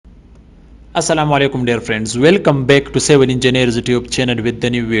Assalamu alaikum dear friends, welcome back to Civil Engineers YouTube channel with the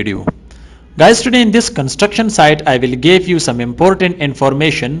new video. Guys, today in this construction site I will give you some important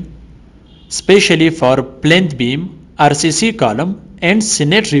information especially for plinth beam, RCC column and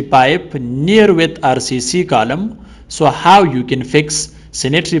sanitary pipe near with RCC column. So how you can fix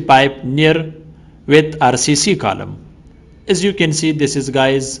sanitary pipe near with RCC column. As you can see, this is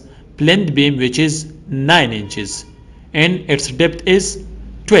guys plinth beam which is 9 inches and its depth is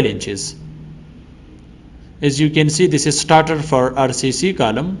 12 inches. As you can see, this is starter for RCC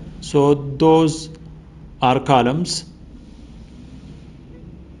column. So those are columns.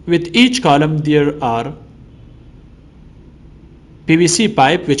 With each column there are PVC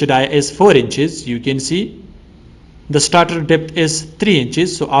pipe which dia is 4 inches. You can see the starter depth is 3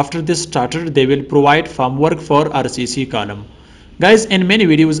 inches. So after this starter they will provide formwork for RCC column. Guys, in many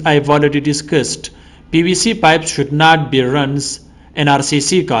videos I have already discussed PVC pipes should not be runs in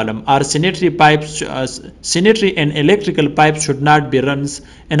RCC column. Our sanitary pipes, sanitary and electrical pipes should not be runs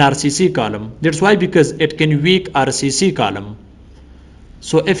in RCC column. That's why, because it can weak RCC column.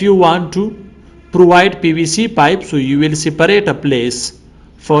 So if you want to provide PVC pipe, so you will separate a place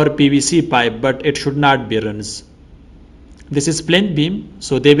for PVC pipe, but it should not be runs. This is plinth beam,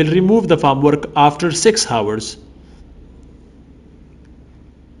 so they will remove the formwork after 6 hours.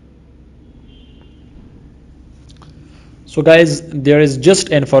 So guys, there is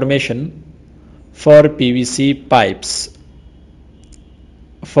just information for PVC pipes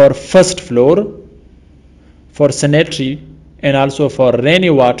for first floor, for sanitary and also for rainy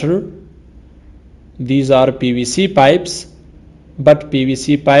water. These are PVC pipes, but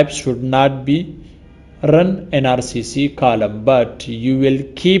PVC pipes should not be run in RCC column, but you will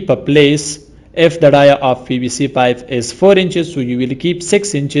keep a place. If the dia of PVC pipe is 4 inches, so you will keep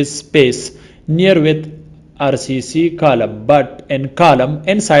 6 inches space near with RCC column, but in column,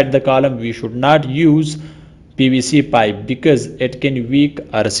 inside the column we should not use PVC pipe because it can weak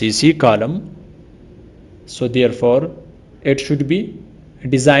RCC column. So therefore it should be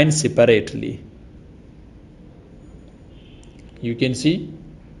designed separately. You can see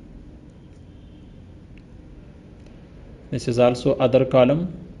this is also other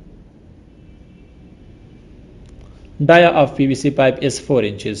column. Dia of PVC pipe is 4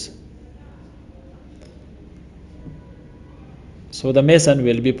 inches. So the mason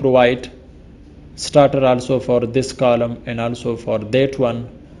will be provide starter also for this column and also for that one.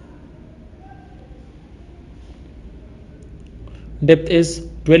 Depth is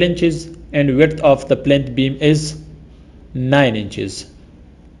 12 inches and width of the plinth beam is 9 inches.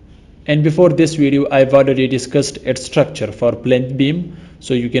 And before this video I've already discussed its structure for plinth beam,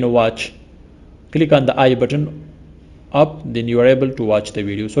 so you can watch. Click on the I button up, then you are able to watch the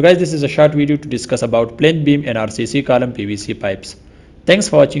video. So guys, this is a short video to discuss about plinth beam and RCC column PVC pipes. Thanks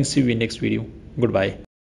for watching. See you in next video. Goodbye.